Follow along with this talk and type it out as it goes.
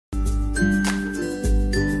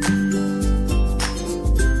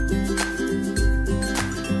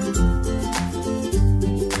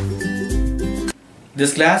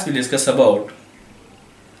This class will discuss about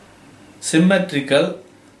symmetrical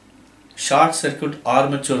short circuit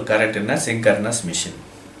armature current in a synchronous machine.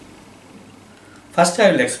 First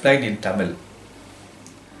I will explain in Tamil.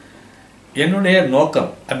 என்னுடைய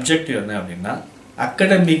நோக்கம் objective என்ன அப்படின்னா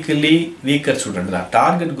academically weaker student தான்.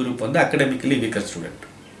 Target group வந்து academically weaker student.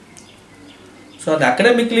 So அந்த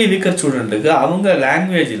academically weaker studentக்கு அவங்க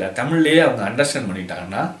languageல தமிழ்லயே அவங்க அண்டர்ஸ்டாண்ட்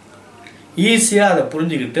பண்ணிட்டாங்கன்னா ஈஸியா அதை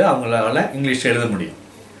புரிஞ்சிக்கிட்டு அவங்களால இங்கிலீஷ் எழுத முடியும்.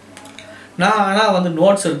 நான் ஆனா வந்து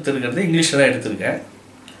நோட்ஸ் எடுத்துக்கிறது இங்கிலீஷ்ல தான் எடுத்துர்க்கேன்.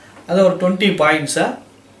 அத ஒரு 20 பாயிண்ட்ஸா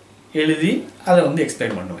எழுதி அதை வந்து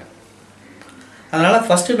எக்ஸ்பிளைன் பண்ணுவேன். அதனால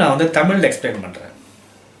ஃபர்ஸ்ட் நான் வந்து தமிழ்ல எக்ஸ்பிளைன் பண்றேன்.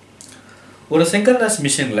 ஒரு synchronous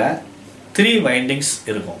machineல 3 windings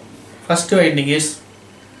இருக்கும். First winding is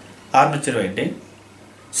armature winding,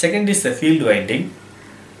 second is the field winding,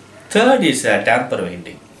 third is a damper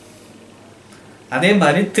winding. அதே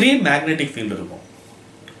மாதிரி 3 magnetic field இருக்கும்.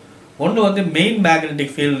 ஒன்னு வந்து main magnetic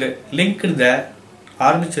field linked the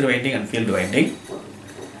armature winding and field winding,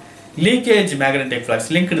 leakage magnetic flux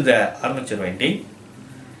linked the armature winding,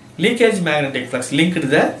 leakage magnetic flux linked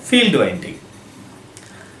the field winding.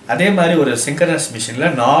 அதே மாதிரி ஒரு synchronous machineல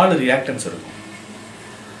 4 reactance இருக்கும்.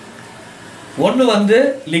 ஒன்னு வந்து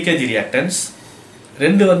leakage reactance,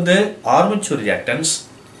 ரெண்டு வந்து armature reactance,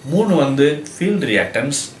 மூணு வந்து field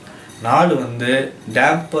reactance, நாலு வந்து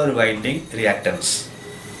damper winding reactance.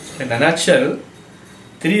 In a nutshell,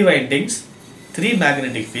 3 windings, 3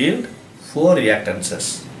 magnetic field, 4 reactances.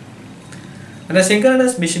 When a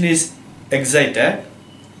synchronous machine is excited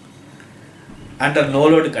under no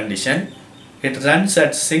load condition, it runs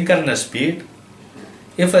at synchronous speed.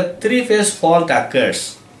 If a 3-phase fault occurs,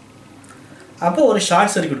 அப்போ ஒரு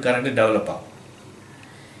short circuit current develop ஆகும்.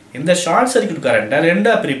 இந்த short circuit கரண்ட்டை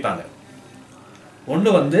ரெண்டா பிரிப்பாங்க. ஒன்று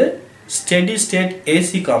வந்து steady state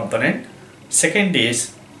AC component, second is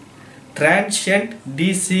transient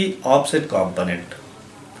DC offset component.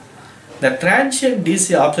 இந்த டிரான்சியன்ட்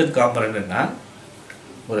டிசி ஆப்செட் காம்பனன்ட்னா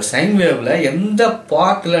ஒரு சைன் வேவ்ல எந்த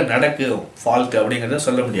பார்ட்ல நடக்கும் ஃபால்ட் அப்படிங்கறத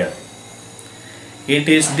சொல்ல முடியாது. It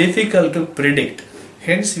is difficult to predict.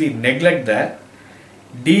 Hence, we neglect the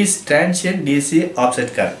transient DC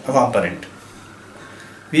offset component.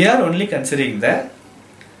 We are only considering the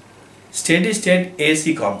steady state AC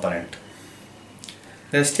component.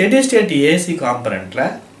 The steady state AC component la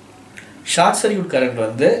short circuit current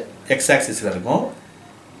வந்து x axis ல இருக்கும்,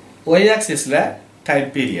 y axis ல time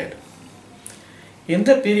period. இந்த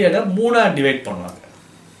பீரியட மூணா divide பண்ணுவாங்க.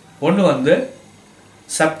 ஒன்னு வந்து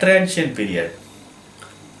SUB-TRANSIENT period,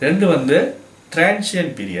 ரெண்டு வந்து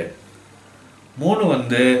transient period, மூணு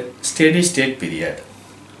வந்து steady state period.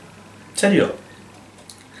 சரியோ?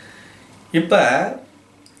 இப்ப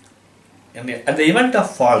at the event of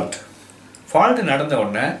fault நடந்த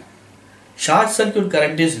உடனே short circuit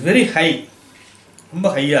current is very high, ரொம்ப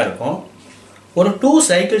ஹையா இருக்கும். ஒரு 2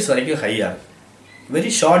 cycles வரைக்கும் ஹையா இருக்கும்,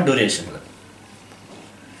 very short duration.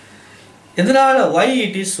 எதனால why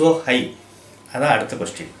it is so high? அதான் அடுத்த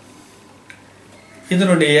கொஸ்டின்.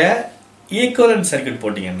 இதனுடைய ஈக்குவலன்ட் சர்க்யூட்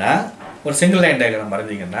போட்டீங்கன்னா ஒரு சிங்கிள் லைன் டயக்ராம்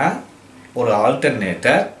வரைஞ்சீங்கன்னா ஒரு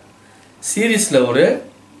ஆல்டர்னேட்டர், சீரிஸ்ல ஒரு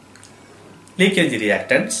leakage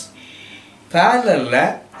reactance, parallel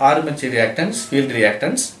armature reactance, field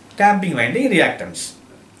reactance, damping winding reactance.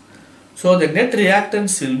 So the net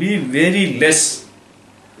reactance will be very less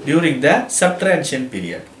during the SUB-TRANSIENT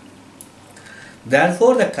period.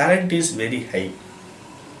 Therefore the current is very high.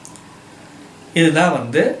 இதுதான்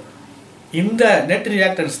வந்து இந்த net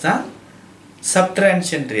reactance தான்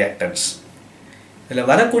SUB-TRANSIENT reactance. இதில்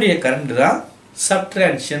வரக்கூடிய current தான்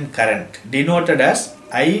SUB-TRANSIENT current, denoted as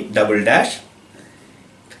I double dash,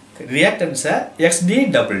 reactance Xd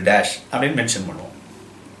double dash அப்படின்னு mention பண்ணுவோம்.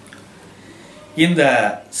 இந்த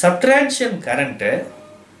SUB-TRANSIENT current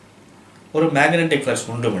ஒரு மேக்னெட்டிக் ஃப்ளக்ஸ்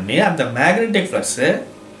உண்டு பண்ணி அந்த magnetic flux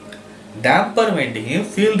tamper வைண்டிங்கையும்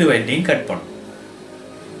field வைண்டிங்கையும் cut பண்ணும்.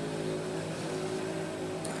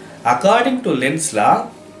 அக்கார்டிங் டு லென்ஸ் லா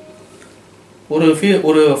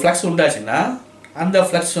ஒரு ஃப்ளக்ஸ் உண்டாச்சுன்னா அந்த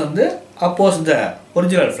ஃப்ளக்ஸ் வந்து அப்போஸ் த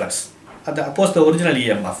ஒரிஜினல் ஃப்ளக்ஸ், அது அப்போஸ் the original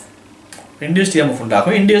e.m.f, induced e.m.f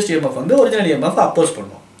உண்டாகும். induced e.m.f வந்து ஒரிஜினல் e.m.f அப்போஸ்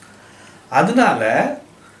பண்ணும். அதனால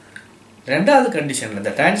ரெண்டாவது கண்டிஷன்ல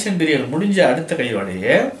இந்த டிரான்சியன்ட் பீரியட் முடிஞ்ச அடுத்த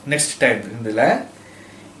கையோடையே நெக்ஸ்ட் டைம் இதுல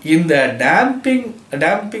இந்த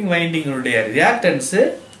டேம்பிங் வைண்டிங்குடைய ரியாக்டன்ஸ்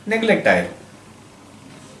நெக்லெக்ட் ஆயிடும்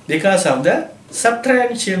because of the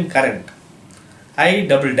SUB-TRANSIENT current I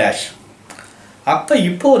double dash. அப்ப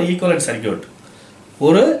இப்போ ஒரு ஈக்குவலன்ட் சர்க்யூட்,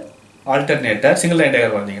 ஒரு ஆல்டர்னேட்டர் சிங்கிள் லைன்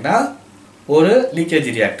டயக்ராம் வந்தீங்கன்னா ஒரு லீக்கேஜ்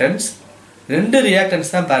ரியாக்டன்ஸ், ரெண்டு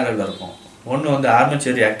ரியாக்டன்ஸ் தான் parallel இருக்கும். ஒன்னு வந்து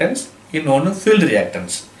ஆர்மேச்சர் ரியாக்டன்ஸ், இன்னொன்னு ஃபீல்ட்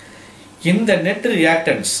ரியாக்டன்ஸ். இந்த நெட்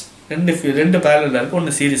ரியாக்டன்ஸ் ரெண்டு parallel இருக்கு,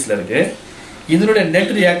 ஒன்று சீரிஸ்ல இருக்கு. இதனுடைய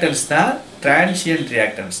நெட் ரியாக்டன்ஸ் தான் டிரான்சியன்ட்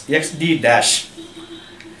ரியாக்டன்ஸ் Xd dash.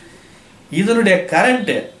 இதனுடைய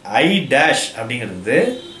கரண்ட் I dash அப்படிங்கிறது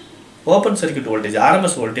open circuit voltage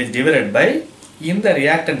RMS voltage divided by இந்த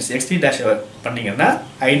ரியாக்டன்ஸ் Xd dash பண்ணீங்கன்னா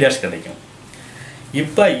I dash கிடைக்கும்.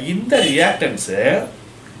 இப்போ இந்த ரியாக்டன்ஸ்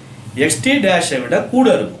Xd dash விட கூட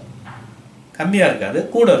இருக்கும், கம்மியா இருக்காது,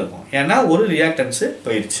 கூட இருக்கும். ஏன்னா ஒரு ரியாக்டன்ஸ்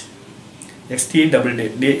போயிடுச்சு,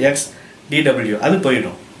 Xdw அது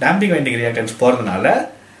போயிடும். டேம்பிங் வைண்டிங் ரியாக்டன்ஸ் போகிறதுனால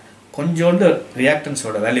கொஞ்சோண்டு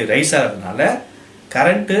ரியாக்டன்ஸோட வேல்யூ ரைஸ் ஆகிறதுனால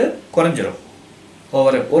கரண்ட்டு குறைஞ்சிரும்.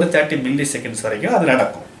 ஒரு 30 மில்லி செகண்ட்ஸ் வரைக்கும் அது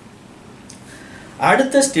நடக்கும்.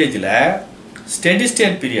 அடுத்த ஸ்டேஜில் ஸ்டெடி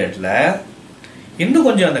ஸ்டேட் பீரியடில் இன்னும்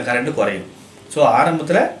கொஞ்சம் அந்த கரண்ட்டு குறையும். ஸோ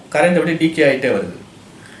ஆரம்பத்தில் கரண்ட் எப்படி டீகே ஆகிட்டே வருது.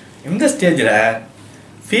 இந்த ஸ்டேஜில்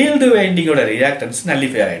ஃபீல்டு வைண்டிங்கோட ரியாக்டன்ஸ்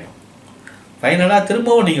நல்லிஃபை ஆகிடும். ஃபைனலாக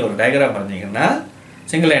திரும்பவும் நீங்கள் ஒரு டயக்ராம் வரைஞ்சிங்கன்னா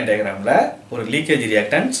சிங்கிள் லைன் டயக்ராமில் ஒரு லீக்கேஜ்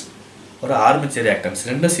ரியாக்டன்ஸ், ஒரு ஆர்மேச்சர் ரியாக்டன்ஸ்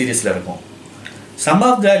ரெண்டும் சீரீஸில் இருக்கும். Some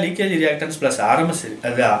of the leakage reactance plus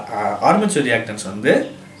armature reactance வந்து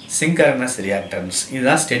சிங்கர்னஸ் ரியாக்டன்ஸ்.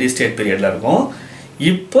 இதுதான் ஸ்டெடி ஸ்டேட் பீரியடில் இருக்கும்.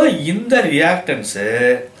 இப்போ இந்த ரியாக்டன்ஸு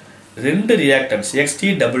ரெண்டு reactance Xd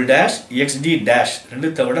double dash Xd dash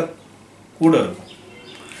ரெண்டுத்தை விட கூட இருக்கும்.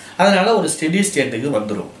 அதனால் ஒரு ஸ்டெடி ஸ்டேட்டுக்கு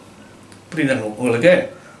வந்துடும். புரியுதுங்க உங்களுக்கு?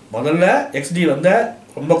 முதல்ல Xd வந்து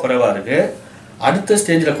ரொம்ப குறைவாக இருக்குது, அடுத்த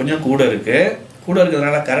ஸ்டேஜில் கொஞ்சம் கூட இருக்குது, கூட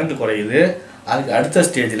இருக்கிறதுனால கரண்ட் குறையுது. அதுக்கு அடுத்த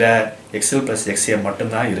ஸ்டேஜில் XL + XM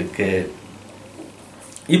மட்டும்தான் இருக்குது.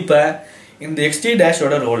 இப்போ இந்த Xd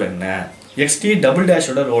டேஷோட ரோல் என்ன, Xd டபுள்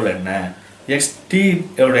டேஷோட ரோல் என்ன, Xd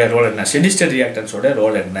உடைய ரோல் என்ன, ஸ்டெடி ஸ்டேட் ரியாக்டன்ஸோட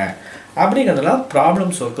ரோல் என்ன அப்படிங்கிறதெல்லாம்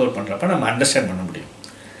ப்ராப்ளம்ஸ் ஒர்க் அவுட் பண்ணுறப்ப நம்ம அண்டர்ஸ்டாண்ட் பண்ண முடியும்.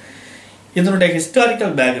 இதனுடைய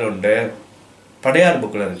ஹிஸ்டாரிக்கல் பேக்ரவுண்டு படையார்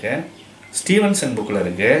புக்கில் இருக்குது, ஸ்டீவன்சன் புக்கில்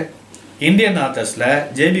இருக்குது, இந்தியன் ஆத்தர்ஸில்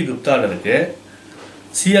JB குப்தாவில் இருக்குது,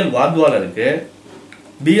 CL வாத்வால் இருக்குது,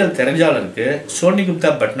 BL தெரஞ்சால் இருக்குது, சோனி குப்தா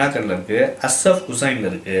பட்னாக்கரில் இருக்குது, அஸ்ஸஃப் ஹுசைனில்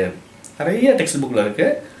இருக்குது. நிறைய டெக்ஸ்ட் புக்கில்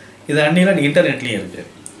இருக்குது. இது அன்னியில் இன்டர்நெட்லேயும் இருக்குது.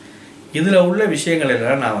 இதில் உள்ள விஷயங்கள்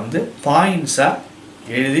எல்லாம் நான் வந்து பாயிண்ட்ஸாக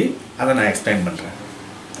எழுதி அதை நான் எக்ஸ்பிளைன் பண்ணுறேன்.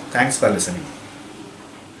 Thanks for listening.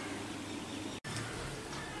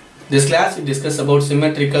 This class we discuss about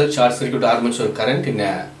symmetrical short circuit armature current in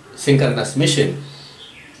a synchronous machine.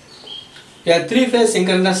 A three-phase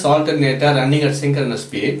synchronous alternator running at synchronous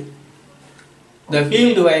speed. The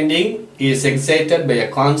field winding is excited by a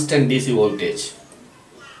constant DC voltage.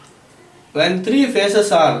 When three phases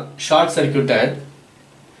are short circuited,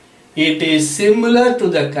 it is similar to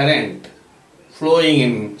the current flowing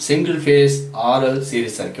in single phase RL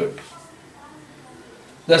series circuit.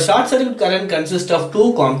 The short circuit current consists of two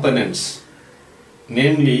components,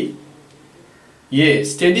 namely A.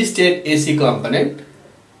 Steady state AC component,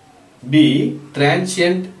 B.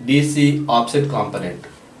 Transient DC offset component.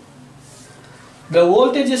 The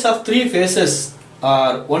voltages of three phases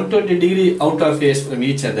are 120 degrees out of phase from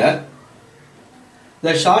each other.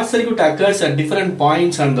 The short circuit occurs at different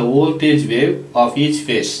points on the voltage wave of each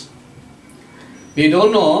phase. We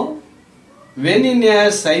don't know when in a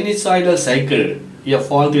sinusoidal cycle a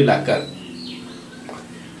fault will occur.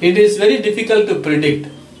 It is very difficult to predict.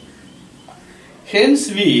 Hence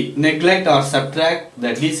we neglect or subtract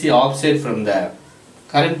the DC offset from the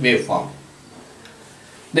current waveform.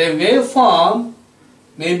 The waveform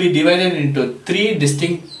may be divided into three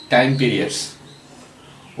distinct time periods.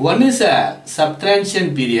 One is a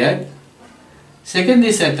sub-transient period, second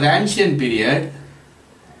is a transient period,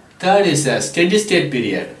 third is a steady state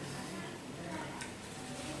period.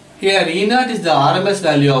 Here E0 is the RMS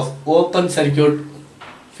value of open circuit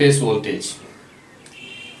phase voltage.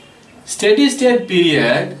 Steady state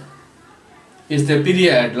period is the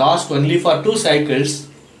period lasts only for 2 cycles.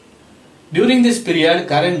 During this period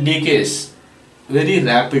current decays very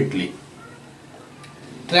rapidly.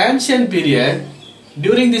 Transient period,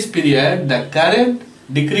 during this period the current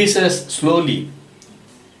decreases slowly.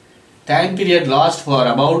 Time period lasts for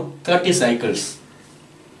about 30 cycles.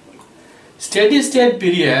 Steady state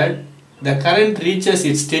period, the current reaches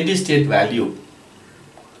its steady state value.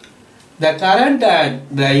 The current at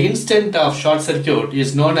the instant of short circuit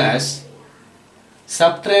is known as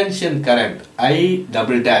sub-transient current I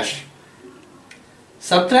double dash.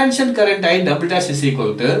 Sub-transient current I double dash is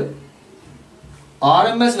equal to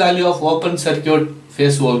RMS value of open circuit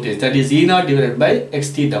phase voltage, that is E0 divided by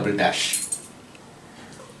Xt double dash.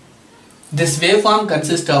 This waveform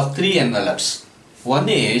consists of three envelopes. One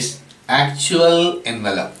is actual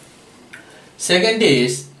envelope. Second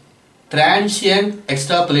is transient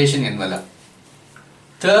extrapolation envelope.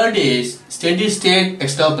 Third is steady state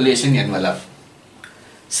extrapolation envelope.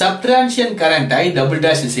 Sub-transient current I double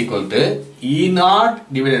dash is equal to E naught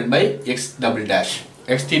divided by X double dash,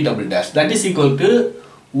 Xt double dash, that is equal to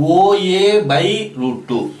OA by root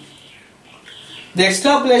 2. The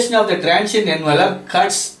extrapolation of the transient envelope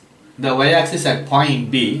cuts the y-axis at point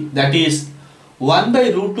B, that is 1 by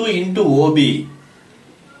root 2 into OB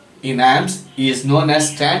in amps is known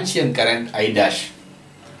as transient current I dash,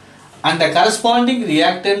 and the corresponding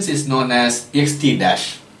reactance is known as Xt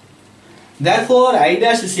dash. Therefore, I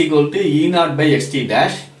dash is equal to E naught by Xt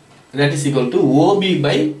dash, that is equal to OB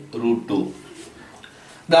by root 2.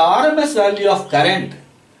 The r.m.s value of current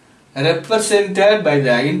represented by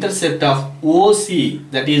the intercept of OC,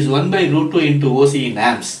 that is 1 by root 2 into OC in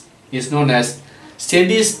amps, is known as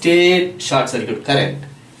steady state short circuit current.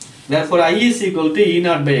 Therefore, I is equal to E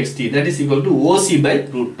naught by Xt, that is equal to OC by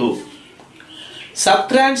root 2.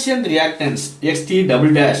 Sub-transient reactance Xd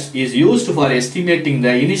double dash is used for estimating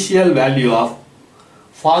the initial value of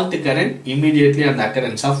fault current immediately on the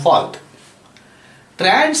occurrence of fault.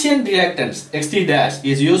 Transient reactance Xd dash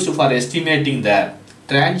is used for estimating the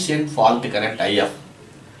transient fault current IF.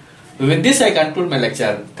 With this I conclude my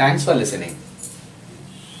lecture. Thanks for listening.